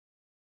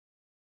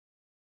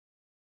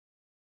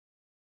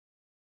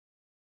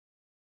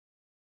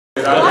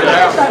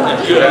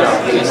much. Good.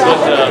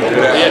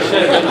 Yeah,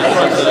 should have been in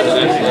front of the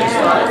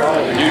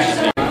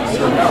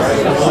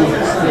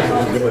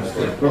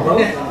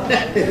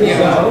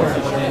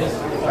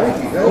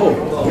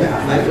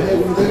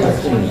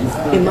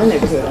In my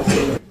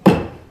neighborhood,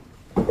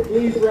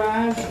 Please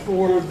rise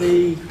for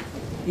the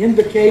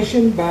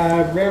invocation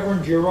by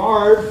Reverend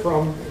Gerard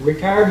from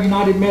retired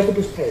United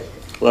Methodist pastor.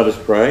 Let us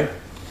pray.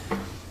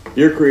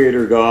 Dear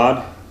Creator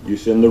God, you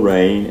send the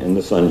rain and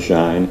the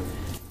sunshine,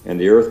 and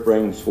the earth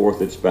brings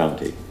forth its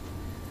bounty.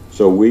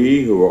 So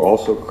we, who are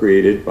also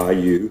created by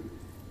you,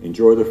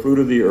 enjoy the fruit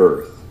of the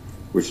earth,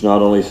 which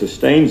not only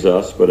sustains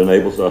us, but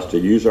enables us to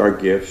use our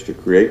gifts to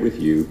create with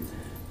you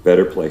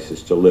better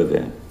places to live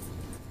in.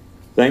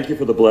 Thank you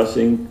for the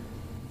blessing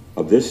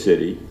of this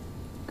city,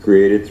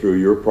 created through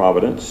your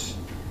providence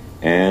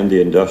and the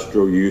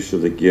industrial use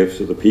of the gifts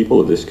of the people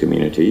of this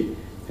community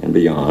and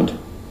beyond.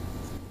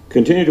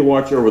 Continue to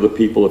watch over the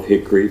people of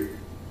Hickory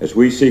as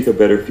we seek a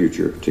better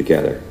future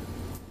together.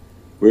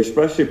 We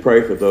especially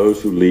pray for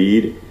those who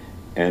lead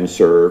and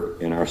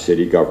serve in our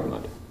city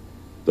government,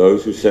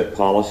 those who set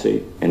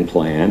policy and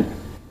plan,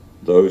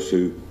 those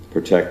who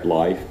protect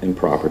life and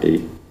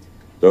property,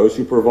 those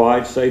who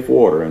provide safe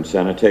water and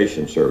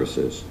sanitation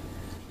services,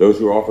 those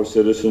who offer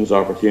citizens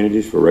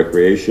opportunities for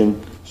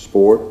recreation,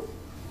 sport,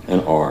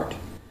 and art,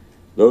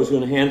 those who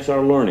enhance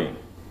our learning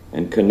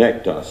and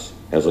connect us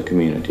as a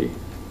community.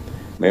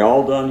 May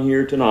all done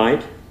here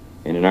tonight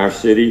and in our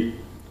city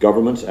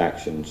government's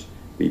actions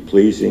be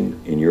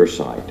pleasing in your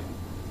sight.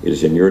 It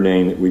is in your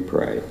name that we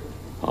pray.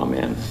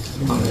 Amen.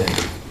 Amen.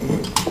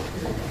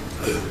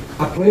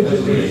 I pledge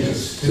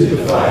allegiance to the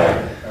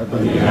flag of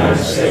the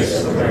United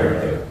States of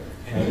America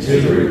and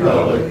to the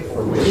republic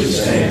for which it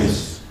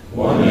stands,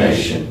 one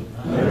nation,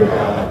 under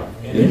God,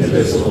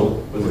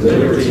 indivisible, with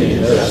liberty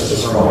and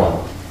justice for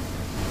all.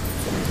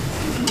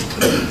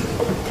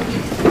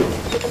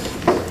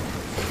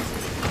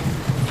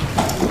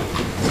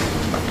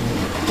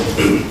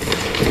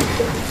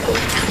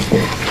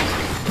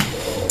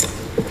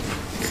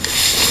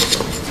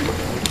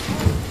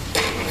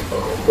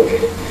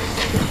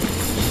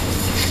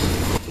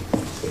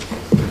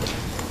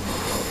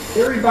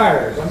 Terry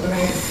Byers, I'm going to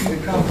ask you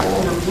to come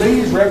forward,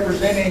 please,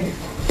 representing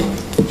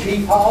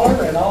Chief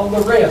Holler and all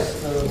the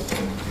rest of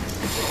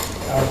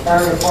our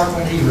fire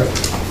department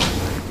heroes.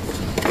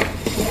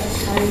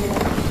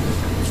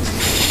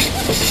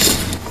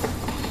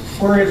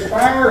 Whereas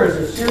fire is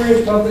a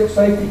serious public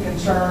safety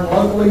concern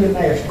locally and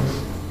nationally,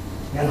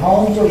 and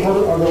homes are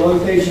the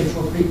locations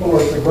where people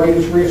are at the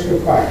greatest risk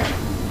of fire.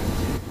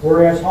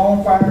 Whereas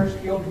home fires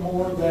killed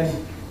more than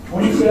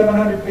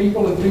 2,700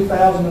 people in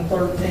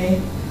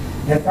 2013,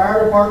 and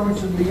fire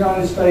departments in the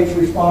United States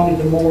responded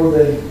to more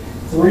than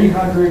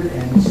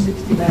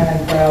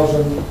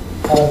 369,000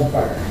 home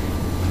fires.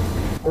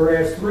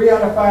 Whereas 3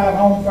 out of 5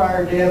 home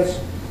fire deaths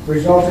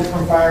resulted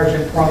from fires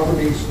in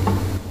properties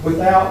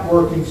without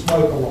working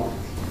smoke alarms.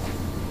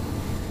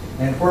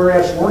 And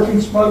whereas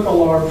working smoke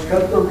alarms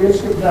cut the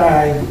risk of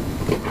dying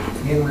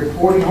in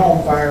reporting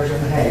home fires in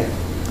half.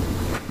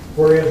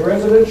 Whereas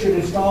residents should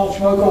install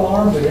smoke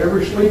alarms in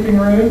every sleeping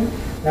room,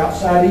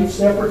 outside each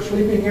separate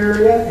sleeping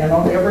area, and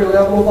on every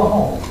level of the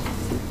home.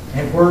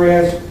 And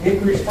whereas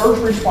Hickory's first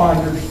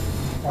responders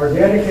are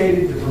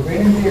dedicated to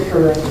preventing the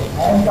occurrence of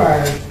home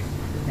fires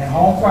and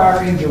home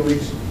fire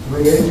injuries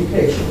through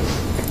education.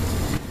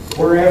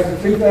 Whereas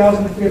the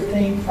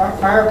 2015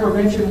 Fire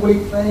Prevention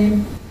Week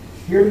theme,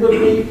 Hear the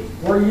Beat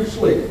Where You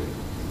Sleep.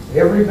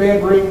 Every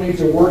bedroom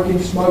needs a working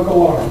smoke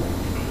alarm.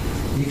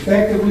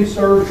 Effectively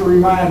serves to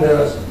remind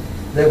us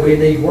that we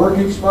need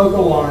working smoke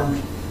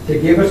alarms to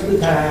give us the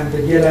time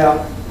to get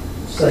out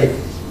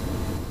safely.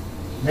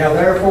 Now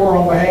therefore,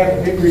 on behalf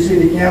of Hickory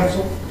City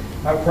Council,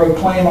 I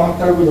proclaim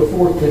October the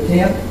 4th to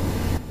 10th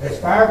as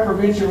Fire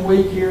Prevention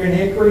Week here in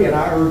Hickory, and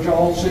I urge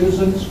all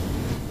citizens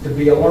to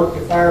be alert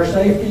to fire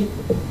safety,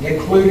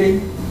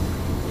 including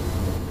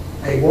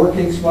a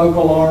working smoke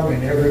alarm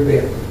in every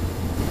bedroom.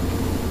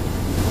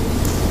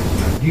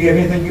 Do you have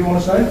anything you want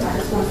to say? I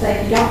just want to say,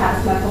 if you don't have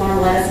a smoke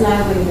alarm, let us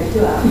know. We can get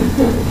 2 of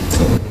them.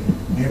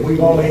 And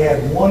we've only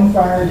had 1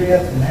 fire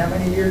death in how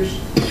many years?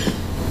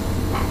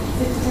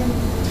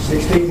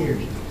 16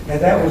 years.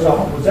 And that was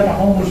that a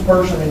homeless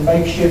person in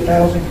makeshift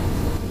housing?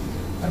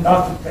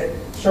 Not that,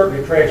 certainly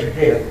a tragic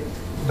death,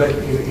 but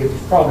it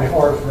was probably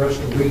hard for us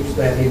to reach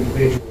that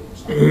individual.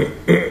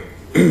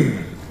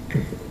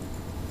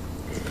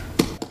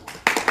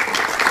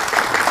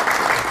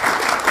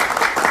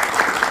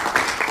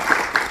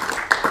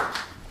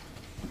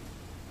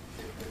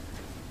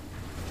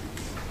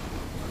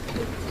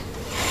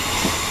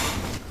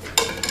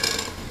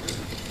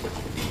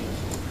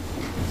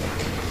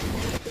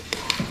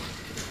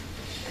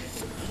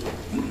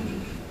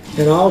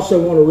 And I also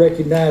want to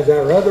recognize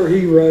our other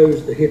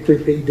heroes, the Hickory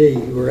PD,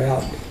 who are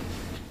out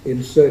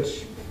in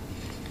such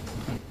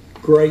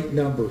great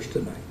numbers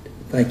tonight.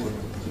 Thank you.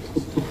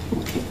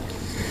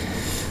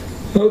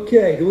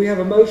 Okay, do we have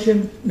a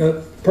motion?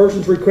 No,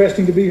 persons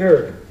requesting to be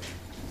heard.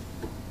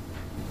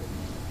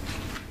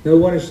 No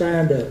one has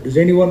signed up. Does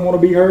anyone want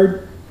to be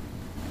heard?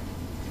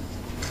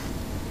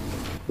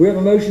 We have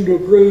a motion to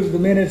approve the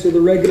minutes of the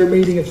regular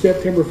meeting of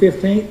September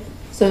 15th.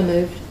 So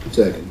moved.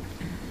 Second.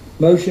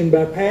 Motion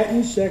by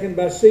Patton, second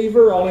by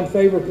Seaver. All in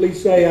favor,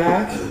 please say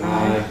aye.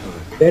 Aye.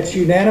 That's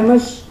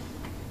unanimous.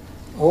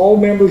 All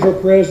members are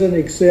present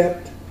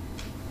except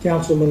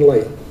Councilman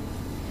Lake.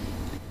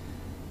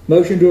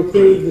 Motion to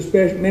approve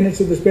the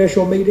minutes of the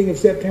special meeting of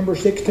September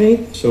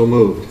 16th. So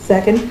moved.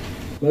 Second.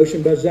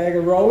 Motion by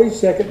Zagoroli,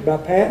 second by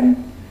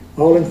Patton.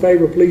 All in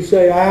favor, please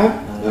say aye.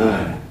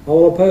 Aye.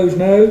 All opposed,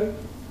 no.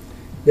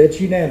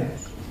 That's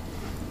unanimous.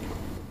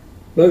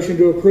 Motion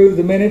to approve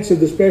the minutes of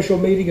the special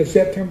meeting of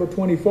September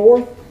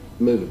 24th.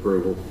 Move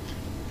approval.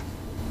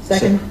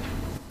 Second.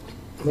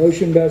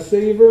 Motion by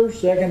Seaver,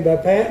 second by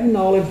Patton.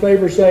 All in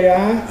favor say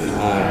aye.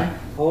 Aye.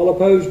 All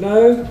opposed,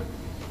 no.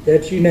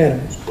 That's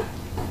unanimous.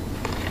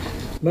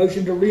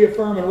 Motion to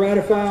reaffirm and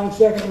ratify on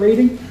second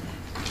reading.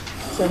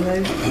 So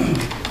moved.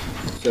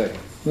 Second.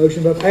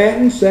 Motion by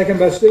Patton, second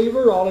by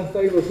Seaver. All in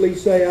favor,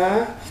 please say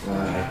aye.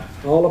 Aye.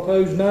 All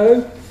opposed,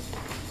 no.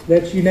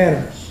 That's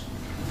unanimous.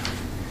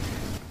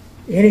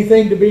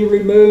 Anything to be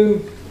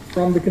removed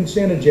from the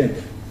consent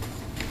agenda?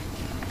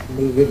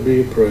 Move it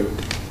be approved.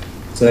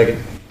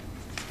 Second.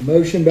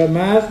 Motion by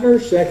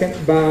Meisner,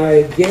 second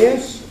by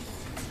Guess.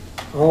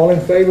 All in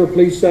favor,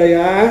 please say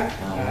aye.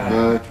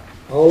 Aye.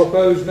 All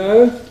opposed,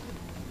 no.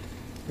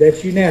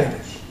 That's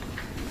unanimous.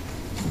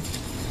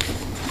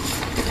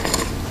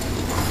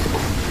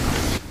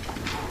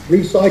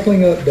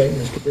 Recycling update,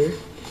 Mr. Berry.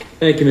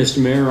 Thank you,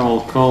 Mr. Mayor.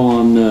 I'll call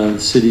on the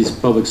city's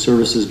Public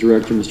Services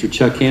Director, Mr.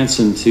 Chuck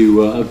Hansen,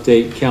 to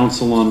update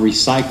council on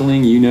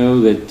recycling. You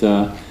know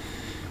that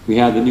we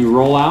had the new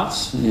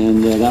rollouts,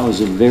 and that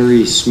was a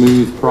very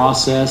smooth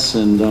process,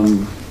 and I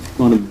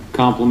want to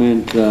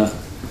compliment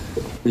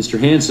Mr.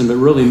 Hansen, but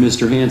really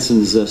Mr.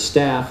 Hansen's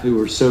staff, who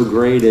were so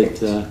great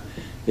at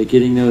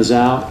getting those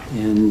out,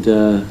 and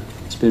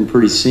it's been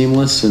pretty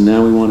seamless, and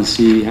now we want to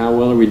see how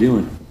well are we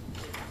doing.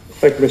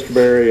 Thank you, Mr.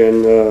 Berry,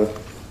 and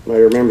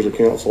Mayor, members of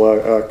council.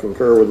 I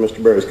concur with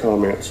Mr. Berry's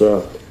comments.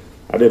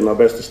 I did my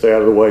best to stay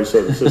out of the way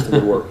so the system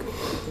would work.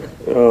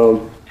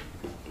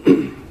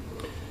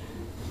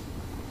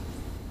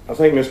 I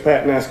think Ms.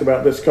 Patton asked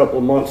about this a couple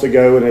of months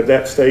ago, and at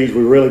that stage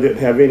we really didn't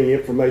have any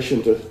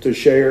information to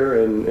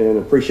share, and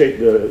appreciate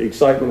the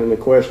excitement in the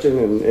question.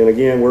 And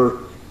again, we're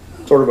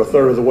sort of a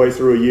third of the way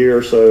through a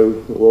year,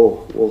 so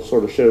we'll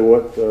sort of show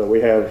what we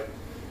have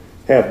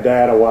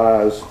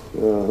data-wise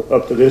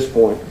up to this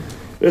point.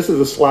 This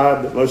is a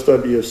slide that most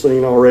of you have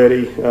seen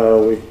already.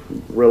 We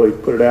really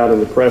put it out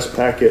in the press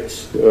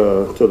packets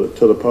to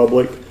the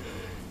public.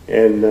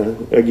 And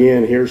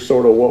again, here's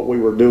sort of what we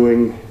were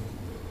doing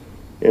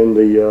in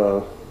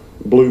the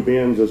blue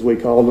bins, as we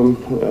call them,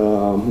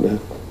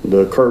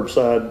 the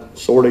curbside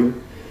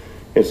sorting.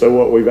 And so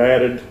what we've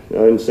added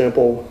in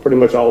simple, pretty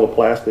much all the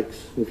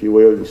plastics, if you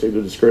will. You can see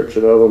the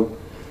description of them.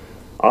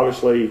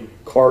 Obviously,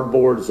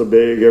 cardboard is a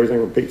big,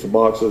 everything from pizza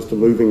boxes to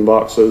moving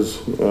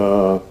boxes.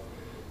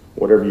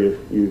 Whatever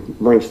you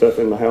bring stuff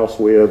in the house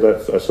with,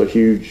 that's a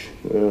huge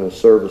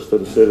service to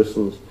the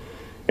citizens.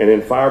 And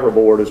then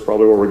fiberboard is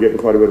probably where we're getting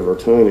quite a bit of our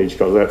tonnage,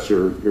 because that's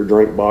your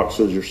drink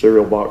boxes, your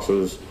cereal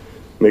boxes,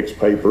 mixed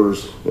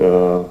papers,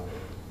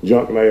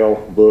 junk mail,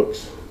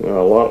 books, a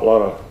lot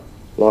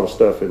of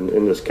stuff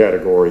in this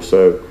category.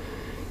 So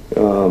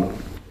the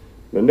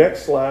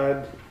next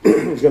slide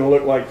is going to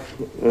look like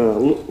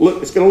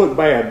it's going to look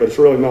bad, but it's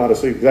really not.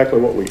 It's exactly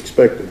what we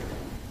expected.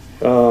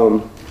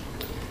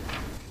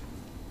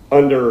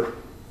 Under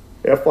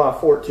FY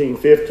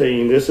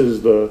 14-15, this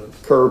is the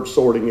curb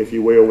sorting, if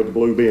you will, with the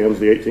blue bins,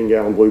 the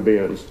 18-gallon blue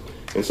bins.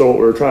 And so what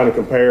we're trying to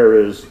compare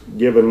is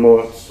given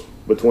months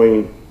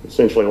between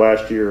essentially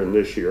last year and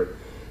this year.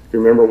 If you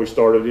remember, we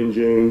started in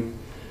June.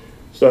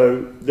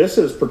 So this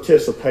is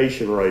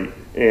participation rate,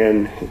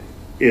 and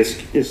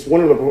it's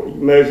one of the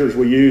measures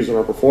we use in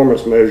our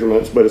performance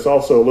measurements, but it's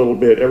also a little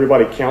bit,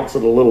 everybody counts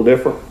it a little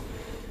different.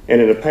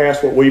 And in the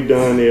past, what we've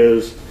done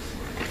is,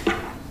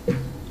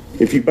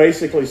 if you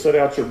basically set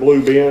out your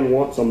blue bin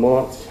once a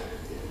month,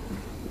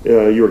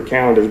 you were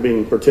counted as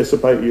being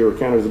participated.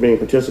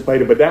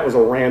 But that was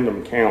a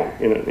random count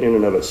in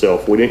and of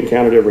itself. We didn't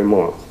count it every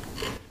month.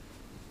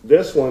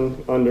 This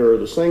one, under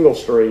the single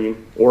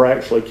stream, we're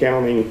actually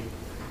counting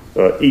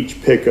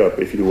each pickup,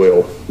 if you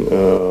will.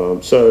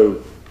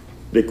 So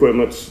the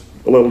equipment's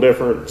a little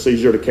different. It's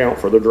easier to count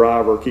for the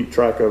driver, keep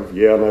track of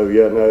yeah,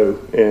 no.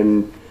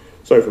 And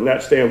so from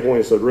that standpoint,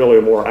 it's really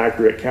a more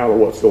accurate count of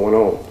what's going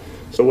on.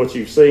 So what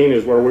you've seen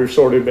is where we've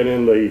sort of been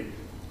in the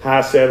high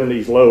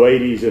 70s, low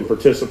 80s in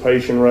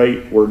participation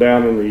rate. We're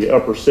down in the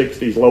upper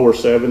 60s, lower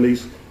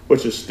 70s,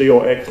 which is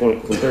still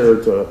excellent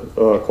compared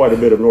to quite a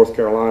bit of North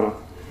Carolina.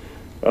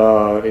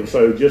 And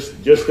so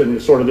just in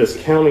sort of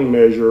this counting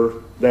measure,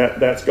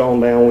 that's gone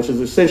down, which is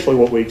essentially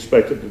what we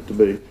expected it to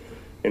be.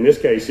 In this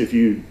case, if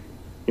you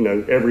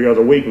every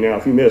other week now,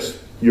 if you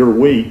miss your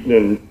week,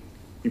 then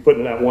you're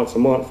putting it out once a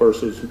month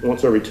versus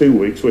once every 2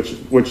 weeks,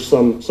 which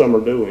some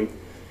are doing.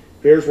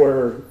 Here's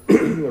where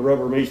the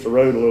rubber meets the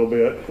road a little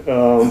bit.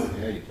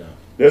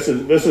 This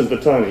is the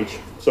tonnage.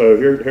 So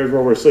here's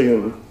where we're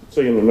seeing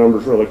seeing the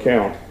numbers really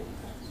count.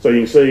 So you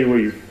can see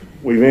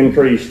we've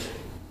increased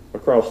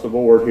across the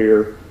board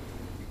here.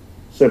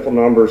 Simple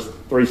numbers,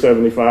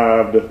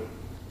 375 to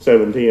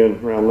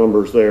 710, round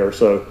numbers there.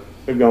 So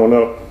they've gone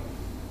up,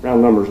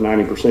 round numbers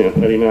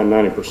 90%, 89,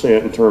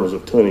 90% in terms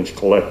of tonnage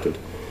collected.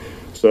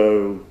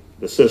 So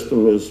the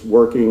system is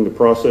working, the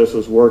process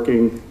is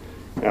working.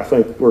 I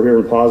think we're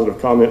hearing positive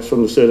comments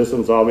from the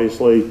citizens.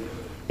 Obviously,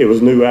 it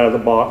was new out of the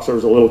box. There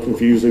was a little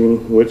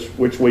confusing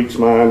which week's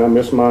mine. I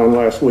missed mine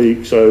last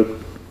week. So,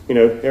 you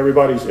know,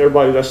 everybody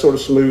that's sort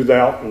of smoothed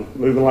out and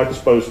moving like it's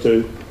supposed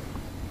to.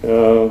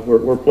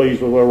 We're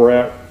pleased with where we're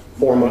at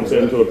 4 months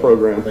into the I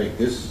program. think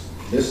this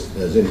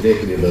is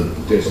indicative of the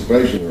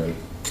participation rate.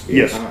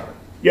 Yes. Higher.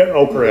 Yeah,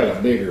 oh, You've got correct.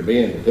 a bigger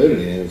bin to put it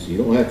in, so you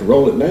don't have to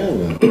roll it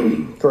down now.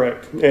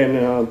 Correct.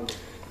 And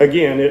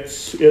again,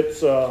 it's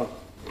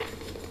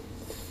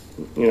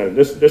you know,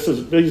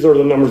 these are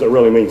the numbers that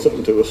really mean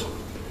something to us.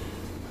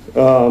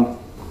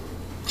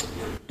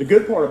 The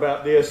good part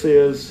about this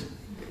is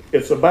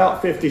it's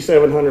about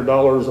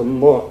 $5,700 a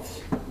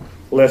month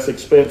less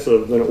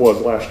expensive than it was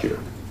last year.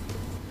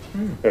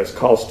 That's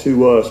cost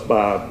to us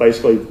by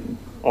basically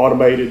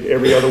automated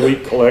every other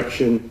week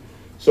collection.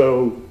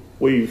 So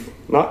we've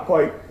not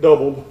quite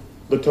doubled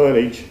the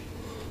tonnage,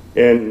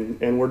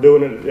 and we're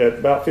doing it at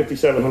about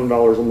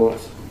 $5,700 a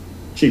month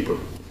cheaper.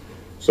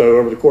 So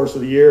over the course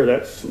of the year,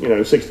 that's, you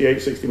know,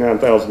 $68,000,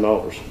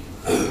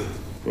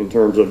 $69,000 in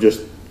terms of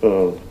just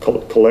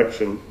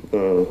collection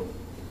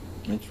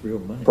That's real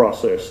money.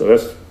 process. So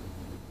that's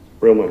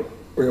real money.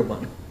 Real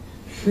money.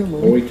 Real Are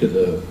money. we to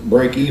the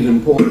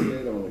break-even point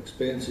yet on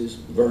expenses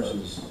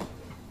versus?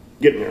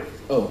 Getting there.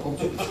 Oh, I'm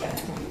still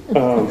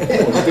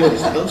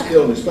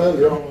an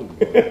expander on.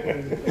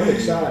 I'm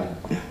excited.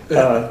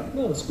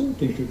 Not a school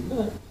teacher,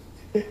 not.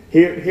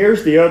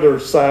 Here's the other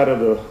side of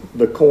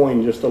the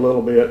coin just a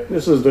little bit.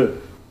 This is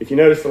if you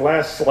notice, the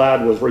last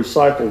slide was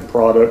recycled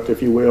product,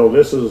 if you will.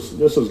 This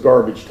is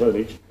garbage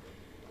tonnage.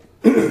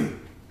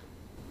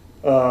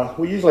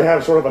 We usually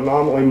have sort of an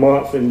anomaly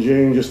month in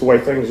June, just the way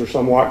things are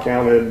somewhat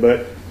counted.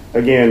 But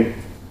again,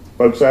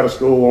 folks out of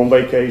school on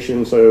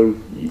vacation, so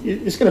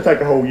it's going to take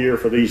a whole year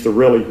for these to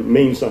really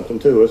mean something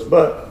to us.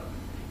 But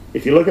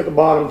if you look at the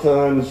bottom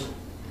tons,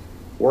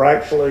 we're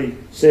actually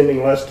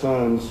sending less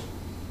tons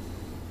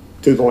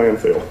to the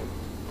landfill.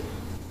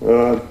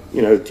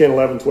 You know, 10,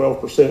 11,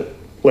 12%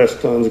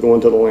 less tons going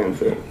to the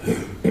landfill.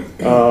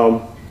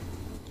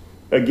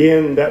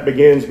 Again, that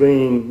begins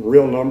being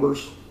real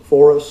numbers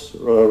for us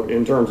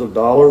in terms of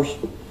dollars.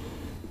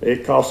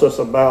 It costs us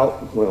it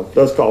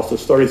does cost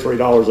us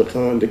 $33 a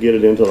ton to get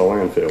it into the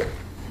landfill.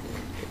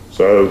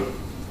 So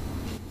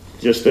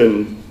just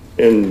in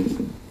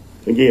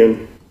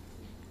again,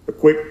 a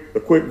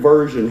quick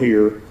version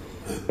here,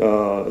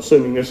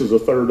 assuming this is a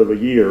third of a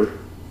year,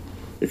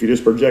 if you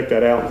just project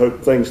that out and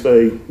hope things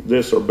stay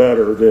this or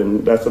better,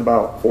 then that's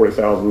about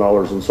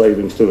 $40,000 in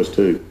savings to us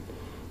too.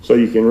 So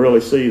you can really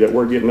see that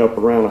we're getting up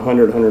around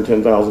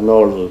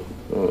 $110,000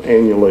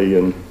 annually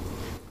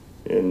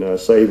in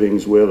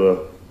savings with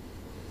a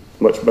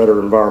much better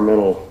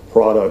environmental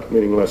product,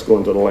 meaning less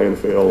going to the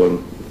landfill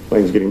and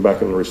things getting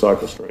back in the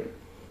recycle stream.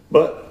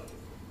 But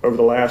over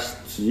the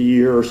last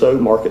year or so,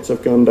 markets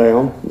have come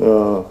down.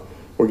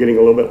 We're getting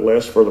a little bit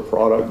less for the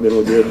product than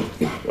we did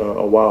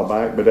a while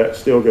back, but that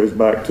still goes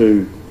back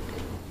to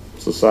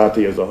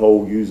society as a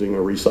whole using a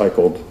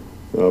recycled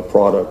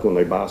product when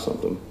they buy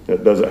something.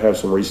 Does it have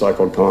some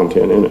recycled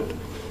content in it?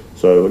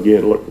 So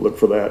again, look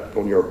for that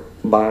on your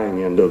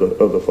buying end of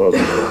the puzzle.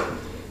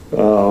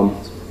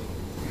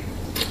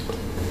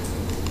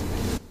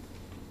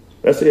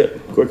 That's it,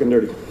 quick and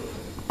dirty.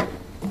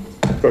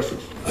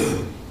 Questions?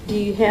 Do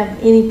you have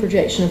any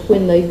projection of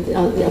when they,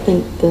 I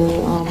think the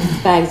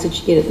bags that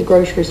you get at the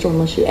grocery store,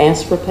 unless you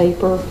ask for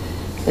paper,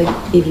 they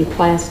give you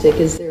plastic.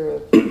 Is there a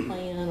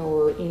plan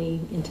or any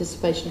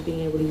anticipation of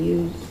being able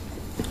to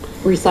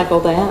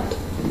recycle that?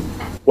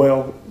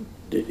 Well,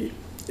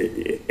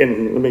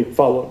 and let me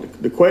follow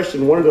up the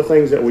question. One of the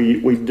things that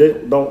we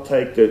don't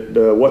take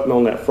that wasn't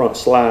on that front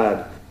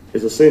slide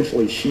is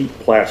essentially sheet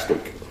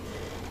plastic.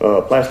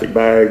 Plastic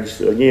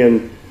bags.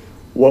 Again,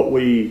 what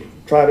we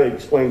try to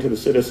explain to the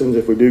citizens,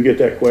 if we do get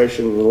that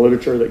question in the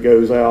literature that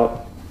goes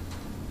out,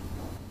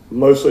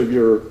 most of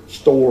your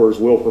stores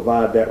will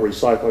provide that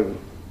recycling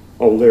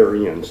on their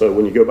end. So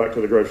when you go back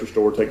to the grocery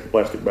store, take the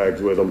plastic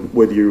bags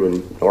with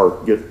you,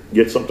 or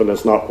get something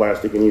that's not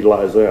plastic and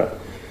utilize that.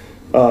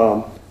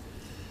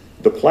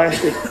 The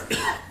plastic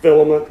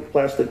filament,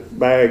 plastic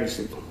bags,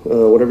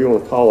 whatever you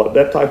want to call it,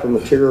 that type of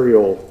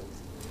material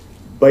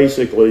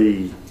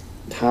basically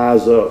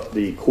ties up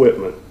the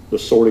equipment, the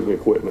sorting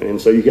equipment. And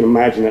so you can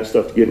imagine that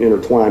stuff getting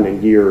intertwined in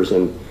gears.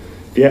 And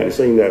if you hadn't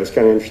seen that, it's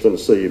kind of interesting to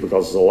see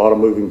because there's a lot of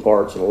moving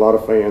parts and a lot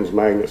of fans,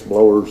 magnets,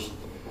 blowers,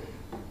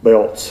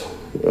 belts.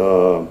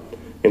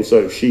 And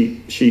so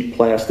sheet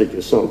plastic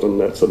is something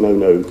that's a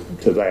no-no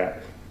to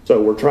that.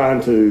 So we're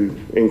trying to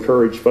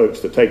encourage folks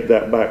to take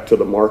that back to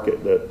the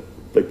market that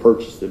they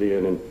purchased it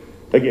in. And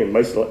again,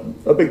 basically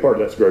a big part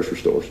of that's grocery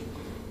stores.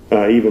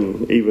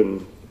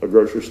 Even a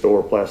grocery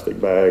store plastic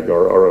bag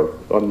or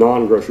a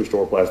non-grocery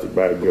store plastic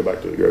bag and go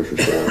back to the grocery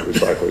store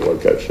recycling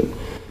location.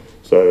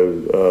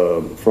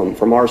 So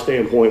from our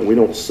standpoint, we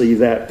don't see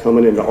that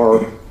coming into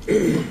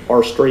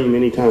our stream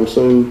anytime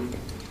soon.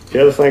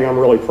 The other thing I'm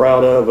really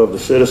proud of the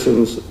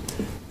citizens,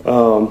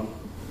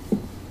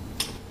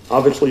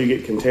 obviously you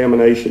get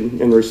contamination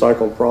in the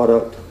recycled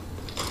product.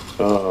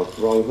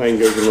 Wrong thing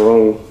goes in the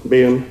wrong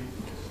bin,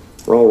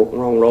 wrong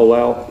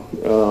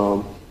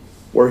rollout.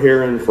 We're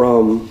hearing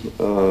from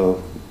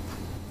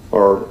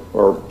our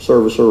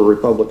servicer,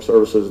 Republic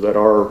Services, that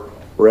our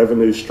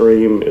revenue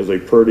stream is a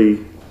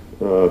pretty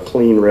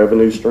clean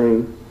revenue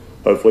stream.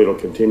 Hopefully it'll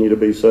continue to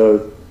be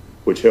so,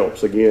 which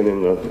helps again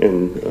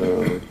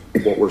in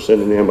what we're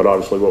sending in, but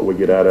obviously what we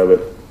get out of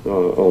it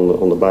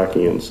on the back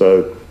end.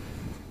 So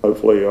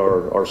hopefully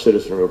our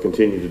citizen will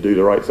continue to do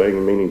the right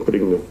thing, meaning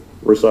putting the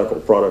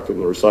recycled product in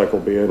the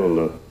recycle bin and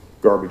the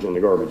garbage in the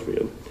garbage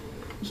bin.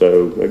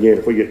 So again,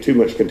 if we get too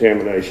much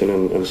contamination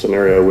in a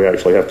scenario, we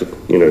actually have to,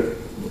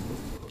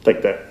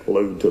 take that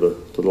load to the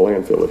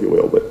landfill, if you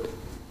will. But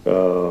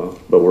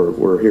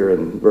we're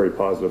hearing very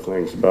positive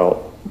things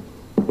about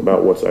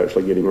what's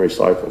actually getting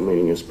recycled,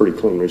 meaning it's pretty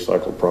clean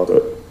recycled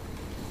product.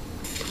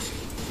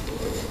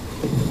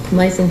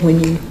 Amazing when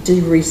you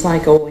do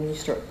recycle, when you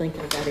start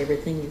thinking about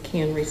everything you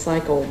can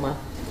recycle. My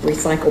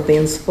recycle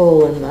bin's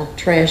full and the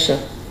trash, I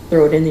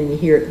throw it in and you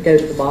hear it go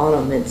to the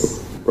bottom.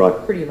 It's right.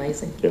 Pretty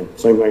amazing. Yeah,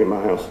 same thing in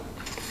my house.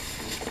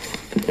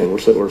 And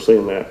we're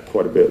seeing that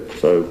quite a bit.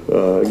 So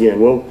again,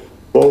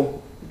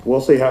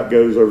 we'll see how it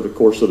goes over the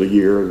course of the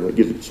year and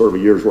get sort of a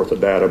year's worth of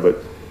data,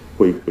 but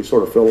we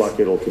sort of feel like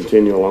it'll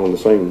continue along the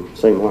same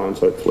lines,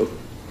 hopefully.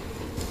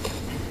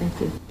 Thank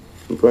you.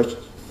 Any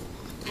questions?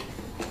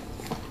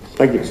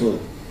 Thank you.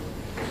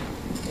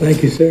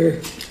 Thank you, sir.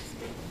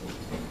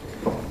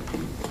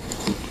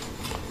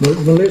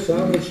 Melissa,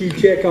 I'll let you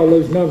check all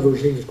those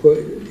numbers he was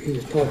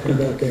talking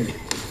about there.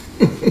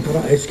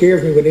 It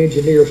scares me when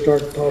engineers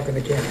start talking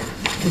to camera.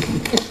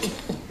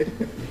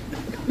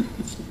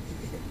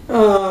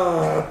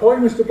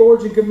 Appointments to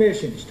boards and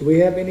commissions. Do we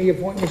have any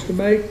appointments to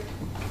make?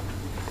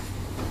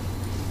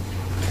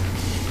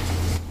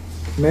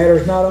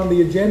 Matters not on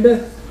the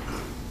agenda?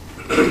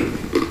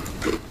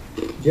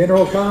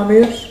 General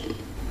comments?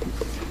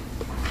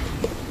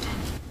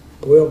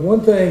 Well,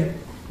 one thing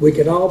we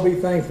can all be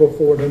thankful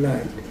for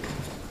tonight.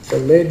 The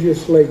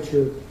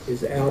legislature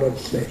is out of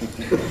session.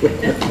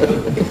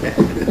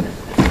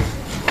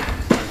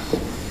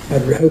 I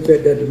hope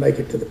that doesn't make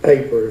it to the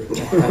paper.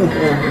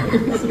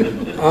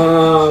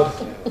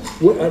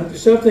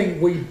 Something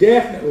we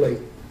definitely,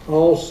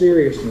 all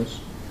seriousness,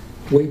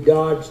 we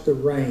dodged the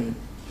rain.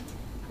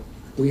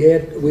 We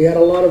had a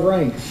lot of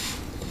rain.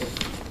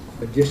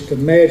 But just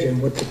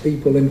imagine what the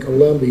people in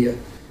Columbia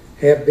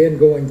have been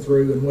going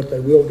through and what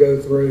they will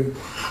go through,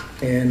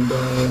 and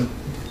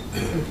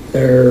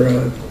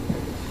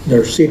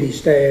their city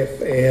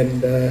staff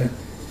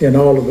and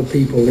all of the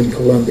people in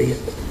Columbia.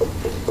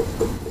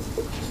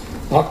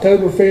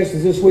 Oktoberfest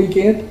is this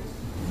weekend.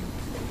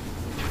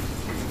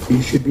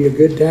 It should be a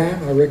good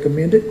time. I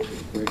recommend it.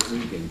 Great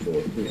weekend for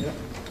it. Yeah.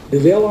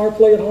 Does LR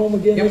play at home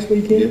again this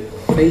weekend?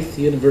 Yep. Faith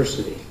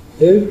University.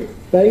 Who?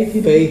 Faith?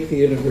 Faith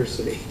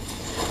University.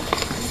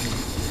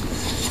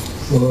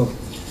 Well,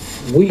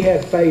 we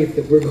have faith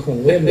that we're going to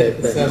win that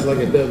thing. Sounds like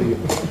a W.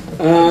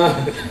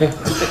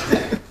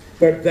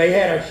 But they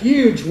had a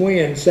huge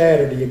win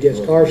Saturday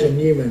against Carson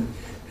Newman,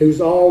 who's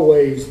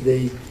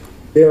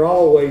they're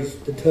always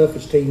the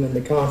toughest team in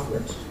the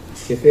conference,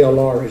 if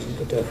LR isn't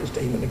the toughest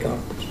team in the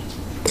conference.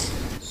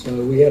 So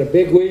we had a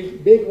big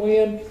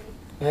win.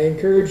 I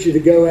encourage you to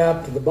go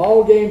out to the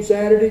ball game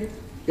Saturday,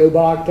 go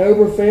by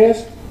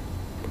Oktoberfest,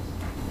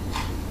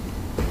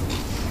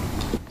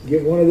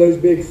 get one of those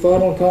big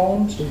funnel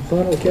cones and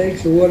funnel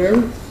cakes or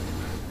whatever.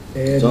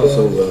 And It's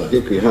also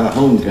Hickory High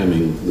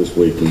homecoming this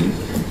weekend.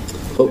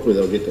 Hopefully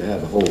they'll get to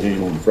have a whole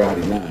game on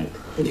Friday night.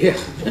 yeah,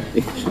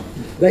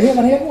 they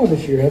haven't had one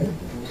this year, have they?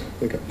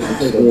 I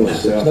think they won at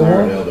South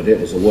Iredell, but it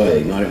was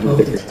away, not at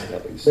Hickory High.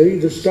 They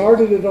either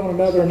started it on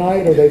another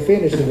night or they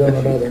finished it on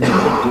another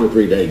night. 2 or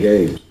 3 day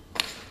games.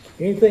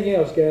 Anything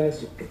else,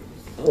 guys?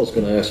 I was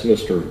going to ask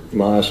Mr.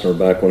 Meissner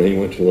back when he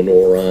went to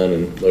Lenore Ryan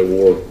and they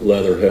wore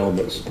leather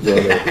helmets,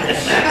 whether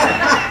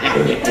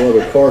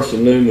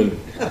Carson Newman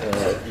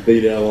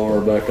beat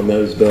LR back in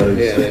those days.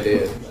 Yeah, they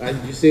did.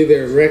 You see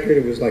their record?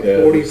 It was like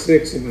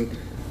 46 and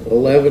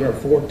 11 or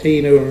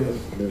 14 over.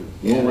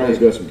 Lenore Ryan's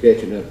got some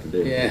catching up to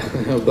do. Yeah,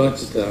 a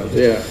bunch of stuff.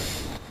 Yeah.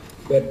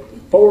 But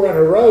 4 in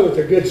a row, it's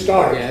a good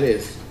start. Yeah, it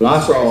is. But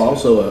I saw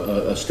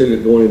also a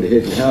student going into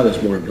Hickory High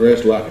this morning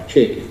dressed like a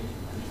chicken.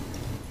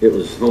 It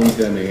was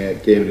homecoming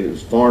activity. It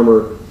was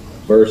farmer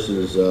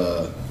versus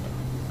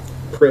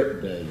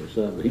prep day or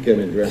something. He came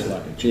in dressed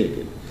like a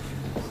chicken.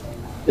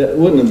 That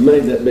wouldn't have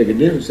made that big a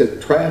difference if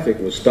traffic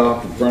was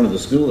stopped in front of the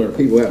school. There were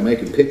people out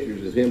making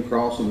pictures of him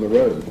crossing the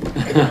road. So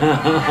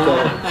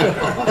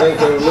I think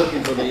they were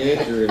looking for the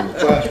answer in the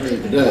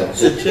classroom today.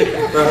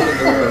 Chicken crossing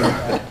the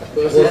road.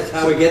 That's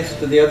how he gets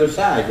to the other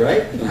side,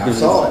 right? I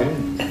saw it.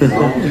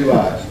 All 2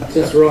 eyes.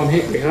 Since we're on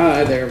Hickory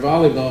High, their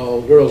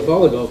volleyball, girls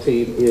volleyball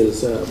team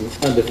is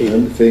undefeated.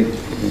 Undefeated.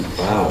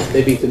 Wow.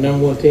 They beat the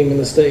 #1 team in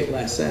the state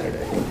last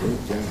Saturday.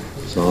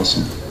 It's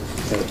awesome.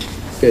 So,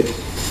 good.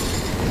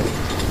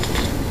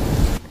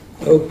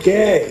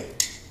 Okay.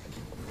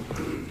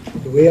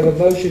 Do we have a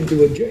motion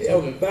to adjourn?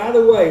 Oh, by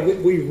the way,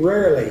 we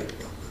rarely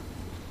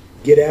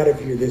get out of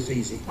here this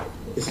easy.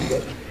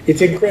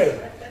 It's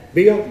incredible.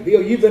 Bill,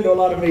 you've been to a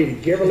lot of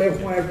meetings. You ever left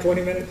one after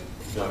 20 minutes?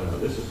 No,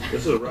 this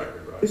is a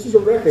record, right? This is a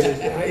record.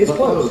 It's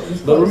close.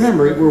 It's But close.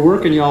 remember, we're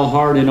working y'all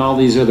hard in all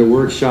these other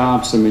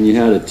workshops. I mean, you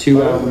had a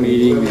 2-hour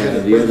meeting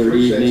the other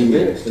evening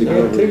to We go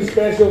had over. 2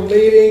 special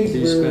meetings.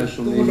 Two We're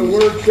special doing the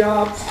meetings.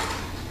 workshops,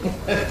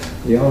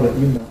 The audit,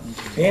 you know.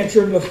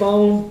 answering the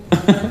phone.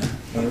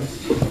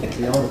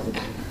 The audit.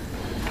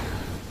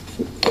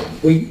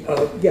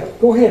 Yeah,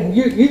 go ahead. And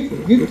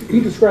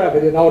you describe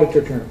it in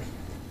auditor terms.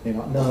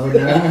 No, you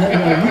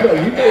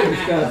better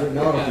describe it in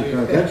audit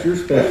terms. That's your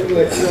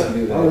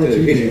specialty. I'll let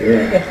you do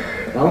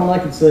it. All I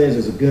can say is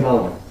it's a good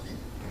audit.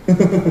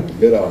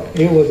 Good audit.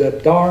 It was a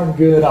darn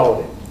good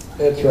audit.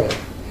 That's right.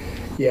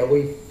 Yeah,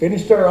 we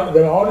finished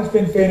the audit's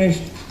been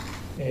finished,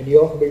 and you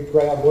ought to be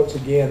proud once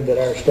again that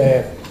our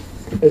staff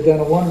has done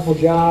a wonderful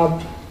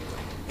job.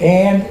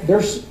 And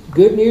there's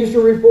good news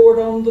to report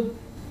on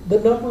the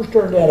numbers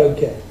turned out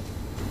okay.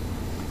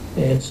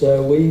 And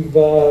so we've,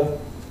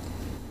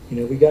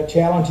 we got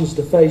challenges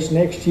to face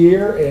next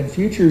year and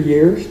future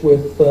years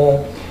with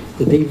the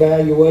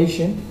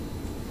devaluation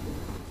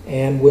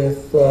and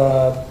with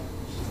the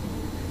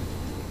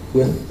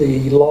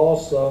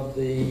loss of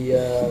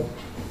the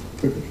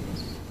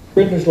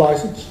printer's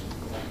license.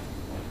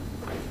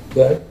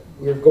 But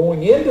we're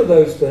going into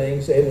those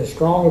things in a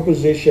stronger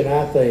position,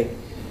 I think,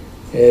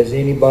 as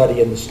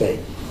anybody in the state.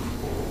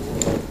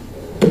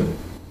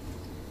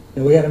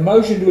 And we had a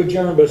motion to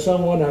adjourn by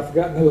someone, I've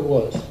forgotten who it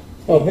was.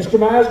 Oh, Mr.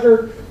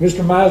 Meisner?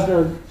 Mr.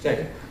 Meisner.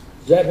 Second.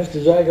 Is that Mr.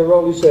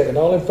 Zagaroli second?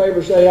 All in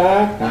favor say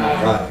aye.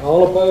 Aye.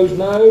 All opposed,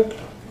 no.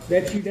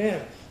 That's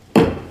unanimous.